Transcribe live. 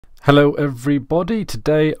Hello everybody,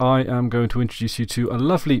 today I am going to introduce you to a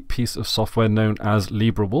lovely piece of software known as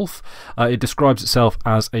LibreWolf. It describes itself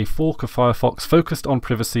as a fork of Firefox focused on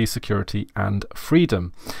privacy, security and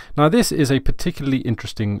freedom. Now this is a particularly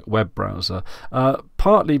interesting web browser,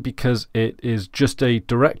 partly because it is just a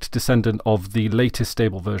direct descendant of the latest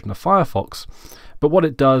stable version of Firefox. But what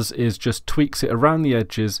it does is just tweaks it around the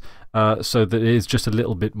edges so that it is just a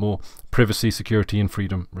little bit more privacy, security and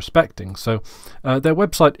freedom respecting. So their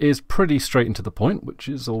website is pretty straight and to the point, which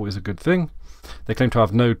is always a good thing. They claim to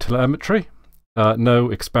have no telemetry,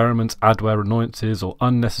 no experiments, adware annoyances or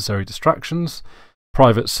unnecessary distractions,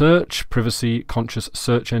 private search, privacy-conscious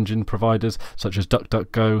search engine providers such as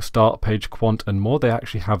DuckDuckGo, Startpage, Quant and more. They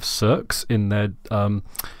actually have Circs in their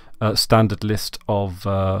standard list of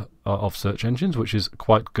search engines, which is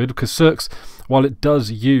quite good because Circs, while it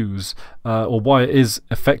does use or why it is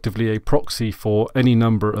effectively a proxy for any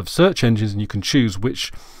number of search engines, and you can choose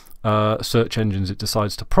which search engines it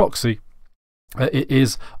decides to proxy, it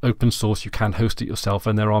is open source. You can host it yourself,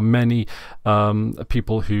 and there are many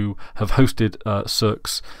people who have hosted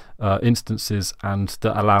Circs instances and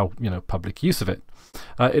that allow public use of it.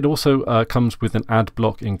 It also comes with an ad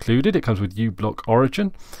block included. It comes with uBlock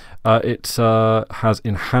Origin. It has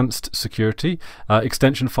enhanced security,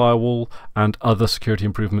 extension firewall, and other security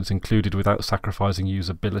improvements included without sacrificing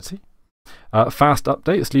usability. Fast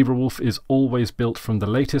updates. LibreWolf is always built from the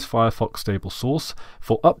latest Firefox stable source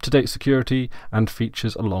for up-to-date security and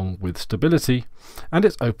features along with stability. And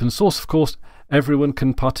it's open source, of course. Everyone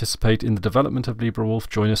can participate in the development of LibreWolf.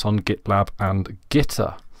 Join us on GitLab and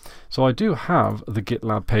Gitter. So I do have the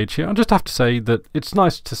GitLab page here. I just have to say that it's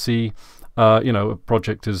nice to see, a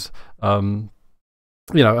project is, a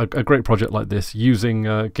great project like this using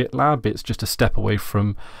GitLab. It's just a step away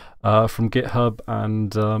from GitHub,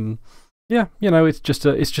 and it's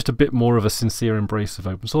just a bit more of a sincere embrace of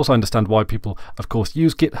open source. I understand why people, of course,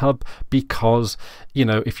 use GitHub because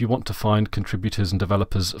if you want to find contributors and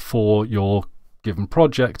developers for your given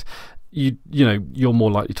project, you're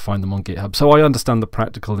more likely to find them on GitHub. So I understand the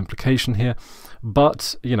practical implication here,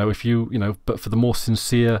 but but for the more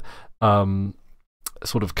sincere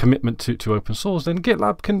sort of commitment to open source, then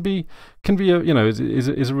GitLab can be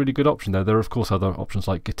is a really good option there. There are of course other options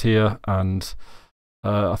like Gitter, and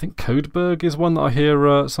I think Codeberg is one that I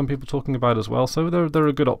hear some people talking about as well. So there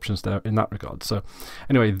are good options there in that regard. So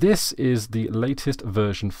anyway, this is the latest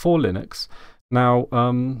version for Linux. Now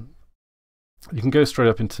you can go straight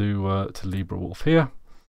up into to LibreWolf here,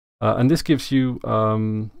 and this gives you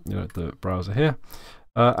the browser here,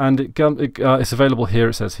 and it's available here.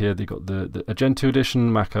 It says here they've got the Gentoo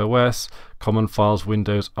edition, Mac OS, Common Files,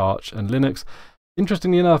 Windows, Arch, and Linux.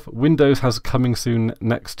 Interestingly enough, Windows has coming soon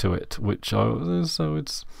next to it, which so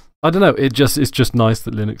it's, I don't know. It's just nice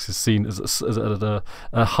that Linux is seen as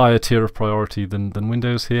a higher tier of priority than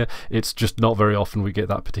Windows here. It's just not very often we get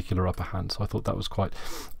that particular upper hand. So I thought that was quite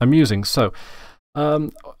amusing. So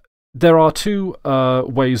there are two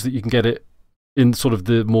ways that you can get it in sort of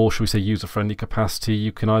the more, shall we say, user-friendly capacity.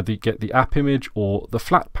 You can either get the app image or the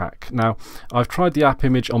Flatpak. Now, I've tried the app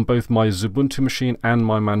image on both my Ubuntu machine and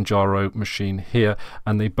my Manjaro machine here,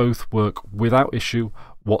 and they both work without issue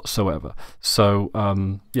whatsoever. So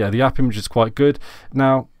the app image is quite good.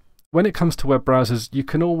 Now, when it comes to web browsers, you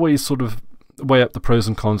can always sort of weigh up the pros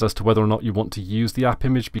and cons as to whether or not you want to use the app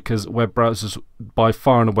image, because web browsers by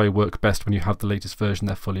far and away work best when you have the latest version.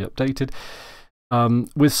 They're fully updated.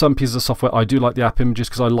 With some pieces of software, I do like the app images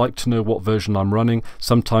because I like to know what version I'm running.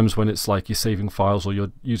 Sometimes when it's like you're saving files or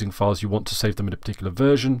you're using files, you want to save them in a particular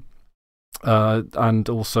version. And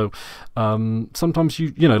also sometimes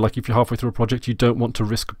like if you're halfway through a project, you don't want to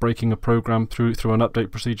risk breaking a program through an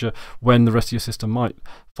update procedure when the rest of your system might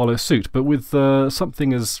follow suit. But with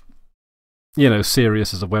something as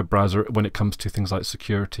serious as a web browser, when it comes to things like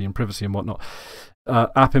security and privacy and whatnot,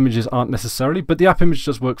 app images aren't necessarily, but the app image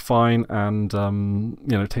does work fine, and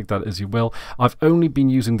take that as you will. I've only been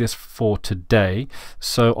using this for today,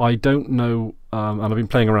 so I don't know, and I've been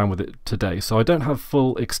playing around with it today, so I don't have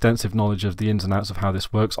full extensive knowledge of the ins and outs of how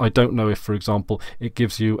this works. I don't know if, for example, it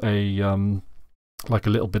gives you a like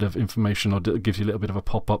a little bit of information, or it gives you a little bit of a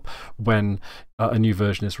pop-up when a new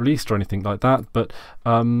version is released or anything like that. But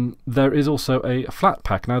there is also a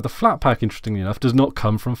Flatpak. Now the Flatpak, interestingly enough, does not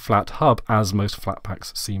come from FlatHub, as most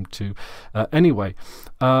Flatpaks seem to anyway.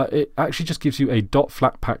 It actually just gives you a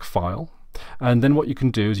 .flatpak file, and then what you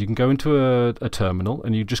can do is you can go into a terminal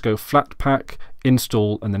and you just go Flatpak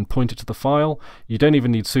install and then point it to the file. You don't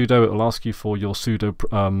even need sudo. It will ask you for your sudo,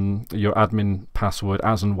 your admin password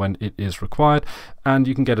as and when it is required, and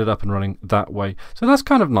you can get it up and running that way. So that's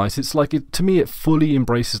kind of nice. It's like, to me, it fully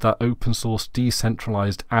embraces that open source,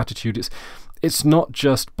 decentralized attitude. It's not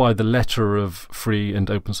just by the letter of free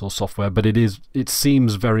and open source software, but it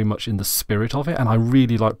seems very much in the spirit of it, and I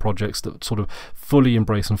really like projects that sort of fully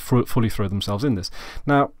embrace and fully throw themselves in this.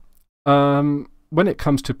 Now, when it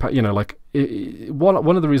comes to, you know, like,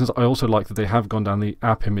 one of the reasons I also like that they have gone down the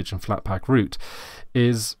app image and Flatpak route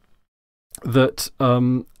is that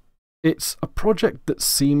it's a project that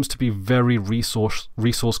seems to be very resource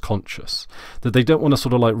conscious, that they don't want to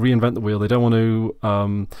sort of like reinvent the wheel. They don't want to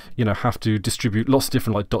you know, have to distribute lots of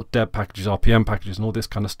different like .deb packages, RPM packages, and all this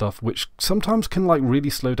kind of stuff, which sometimes can like really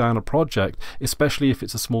slow down a project, especially if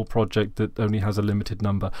it's a small project that only has a limited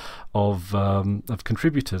number of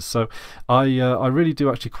contributors. So I really do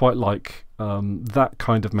actually quite like that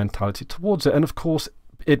kind of mentality towards it. And of course,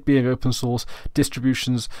 it being open source,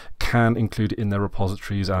 distributions can include it in their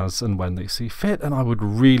repositories as and when they see fit, and I would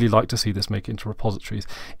really like to see this make it into repositories.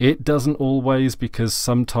 It doesn't always, because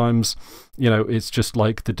sometimes, you know, it's just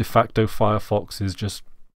like the de facto Firefox is just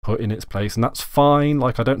put in its place, and that's fine.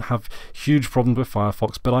 Like, I don't have huge problems with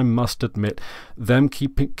Firefox, but I must admit, them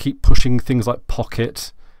keep pushing things like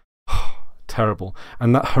Pocket, terrible,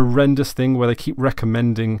 and that horrendous thing where they keep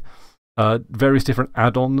recommending various different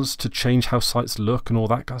add-ons to change how sites look and all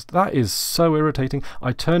that, guys. That is so irritating.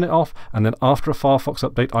 I turn it off, and then after a Firefox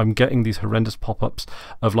update, I'm getting these horrendous pop-ups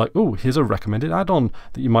of like, oh, here's a recommended add-on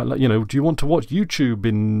that you might like, you know, do you want to watch YouTube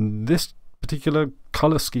in this particular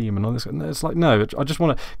color scheme and all this? And it's like, no, I just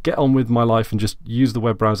want to get on with my life and just use the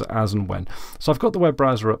web browser as and when. So I've got the web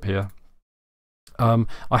browser up here. I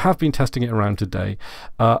have been testing it around today,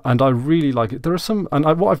 and I really like it. There are some, and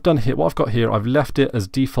what I've done here, what I've got here, I've left it as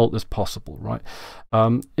default as possible, right?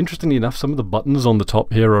 Interestingly enough, some of the buttons on the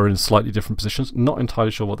top here are in slightly different positions. Not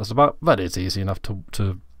entirely sure what that's about, but it's easy enough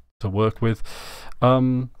to work with.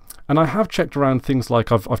 And I have checked around things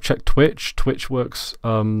like, I've checked Twitch. Twitch works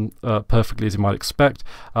perfectly as you might expect.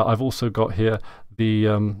 I've also got here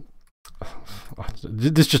the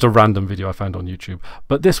this is just a random video I found on YouTube,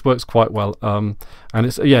 but this works quite well. And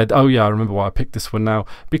it's, yeah, oh yeah, I remember why I picked this one now,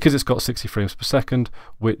 because it's got 60 frames per second,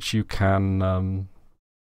 which you can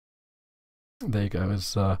there you go.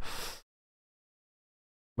 Is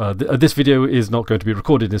this video is not going to be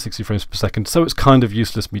recorded in 60 frames per second, so it's kind of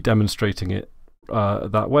useless me demonstrating it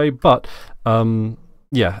that way. But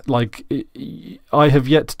yeah, like, I have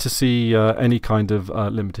yet to see any kind of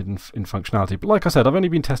limited in functionality. But like I said, I've only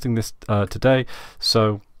been testing this today,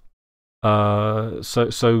 so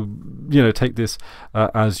you know, take this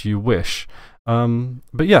as you wish.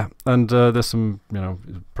 But yeah, and there's some, you know,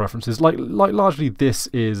 preferences. Like largely this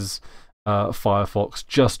is Firefox,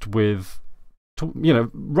 just with, you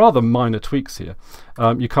know, rather minor tweaks here.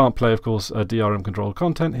 You can't play, of course, DRM controlled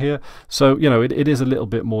content here, so you know, it is a little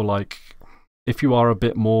bit more like, if you are a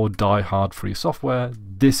bit more die-hard free software,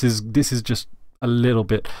 this is just a little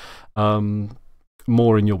bit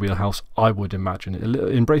more in your wheelhouse, I would imagine. It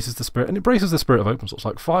embraces the spirit, and it embraces the spirit of open source.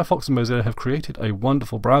 Like, Firefox and Mozilla have created a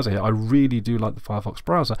wonderful browser here. I really do like the Firefox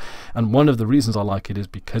browser, and one of the reasons I like it is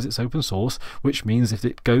because it's open source, which means if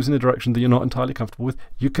it goes in a direction that you're not entirely comfortable with,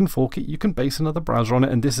 you can fork it, you can base another browser on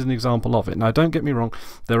it, and this is an example of it. Now, don't get me wrong,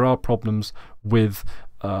 there are problems with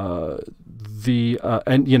and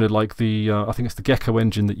you know, like the I think it's the Gecko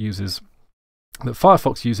engine that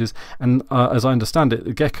Firefox uses, and as I understand it,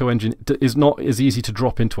 the Gecko engine is not as easy to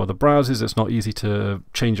drop into other browsers. It's not easy to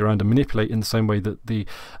change around and manipulate in the same way that the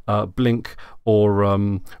Blink or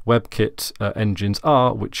WebKit engines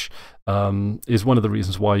are, which is one of the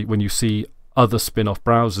reasons why when you see other spin-off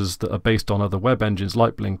browsers that are based on other web engines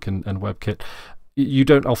like Blink and WebKit, you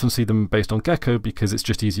don't often see them based on Gecko, because it's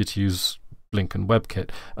just easier to use Blink and WebKit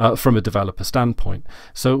from a developer standpoint.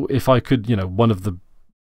 So if I could, you know, one of the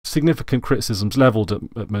significant criticisms leveled at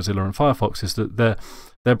Mozilla and Firefox is that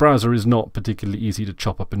their browser is not particularly easy to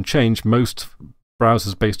chop up and change. Most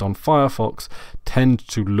browsers based on Firefox tend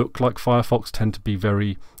to look like Firefox, tend to be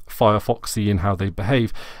very Firefoxy in how they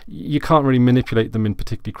behave. You can't really manipulate them in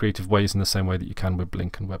particularly creative ways in the same way that you can with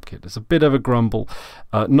Blink and WebKit. It's a bit of a grumble,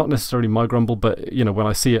 not necessarily my grumble, but you know, when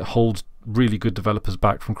I see it hold really good developers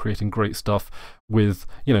back from creating great stuff with,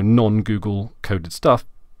 you know, non-Google coded stuff,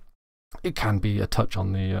 it can be a touch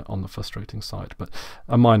on the frustrating side, but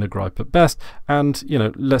a minor gripe at best. And you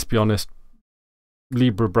know, let's be honest,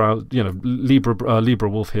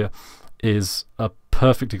 LibreWolf here is a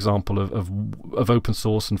perfect example of open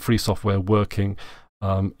source and free software working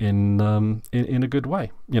in a good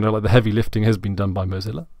way. You know, like, the heavy lifting has been done by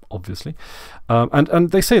Mozilla, obviously.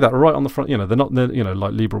 And they say that right on the front. You know, they're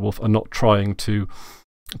like LibreWolf are not trying to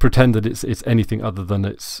pretend that it's anything other than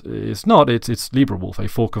it's not. It's LibreWolf, a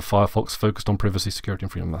fork of Firefox focused on privacy, security,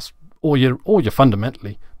 and freedom. That's all you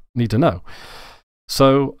fundamentally need to know.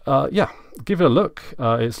 So yeah, give it a look.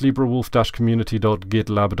 It's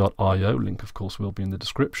librewolf-community.gitlab.io. Link, of course, will be in the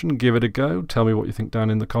description. Give it a go. Tell me what you think down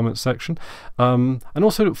in the comments section. And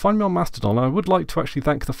also find me on Mastodon. I would like to actually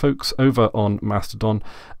thank the folks over on Mastodon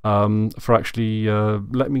for actually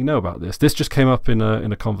letting me know about this. This just came up in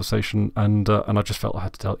a conversation, and I just felt I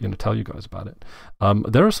had to tell you guys about it.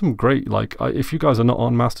 There are some great, like, if you guys are not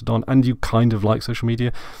on Mastodon and you kind of like social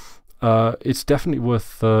media, it's definitely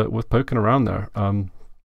worth poking around there.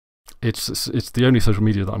 It's the only social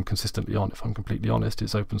media that I'm consistently on, if I'm completely honest.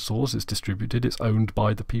 It's open source, it's distributed, it's owned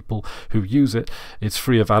by the people who use it, it's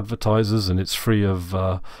free of advertisers, and it's free of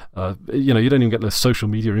you don't even get the social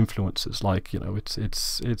media influencers. Like,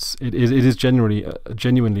 it is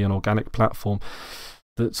genuinely an organic platform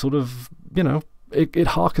that sort of, it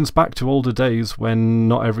harkens back to older days when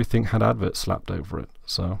not everything had adverts slapped over it.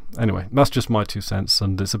 So anyway, that's just my 2 cents,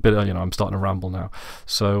 and it's a bit, I'm starting to ramble now.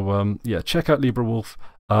 So yeah, check out LibreWolf.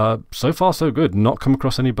 So far so good. Not come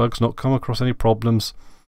across any bugs, not come across any problems,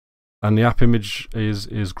 and the app image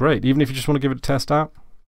is great. Even if you just want to give it a test out,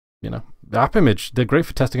 the app image, they're great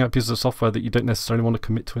for testing out pieces of software that you don't necessarily want to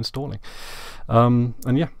commit to installing.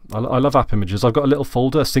 And yeah, I love app images. I've got a little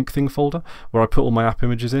folder, a sync thing folder, where I put all my app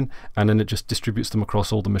images in, and then it just distributes them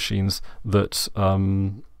across all the machines that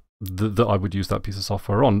that I would use that piece of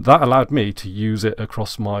software on. That allowed me to use it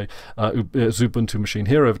across my Ubuntu machine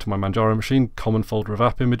here over to my Manjaro machine, common folder of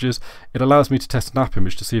app images. It allows me to test an app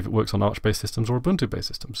image to see if it works on Arch-based systems or Ubuntu-based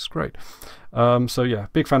systems. It's great. So yeah,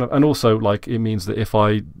 big fan of, and also, like, it means that if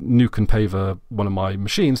I nuke and paver one of my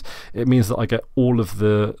machines, it means that I get all of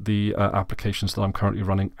the applications that I'm currently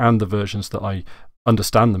running and the versions that I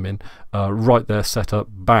understand them in right there, set up,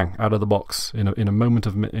 bang, out of the box in a moment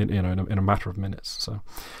of in a matter of minutes. So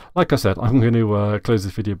like I said, I'm going to close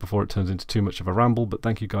this video before it turns into too much of a ramble, but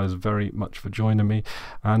thank you guys very much for joining me,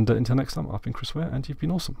 and until next time, I've been Chris Ware, and you've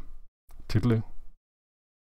been awesome. Toodaloo.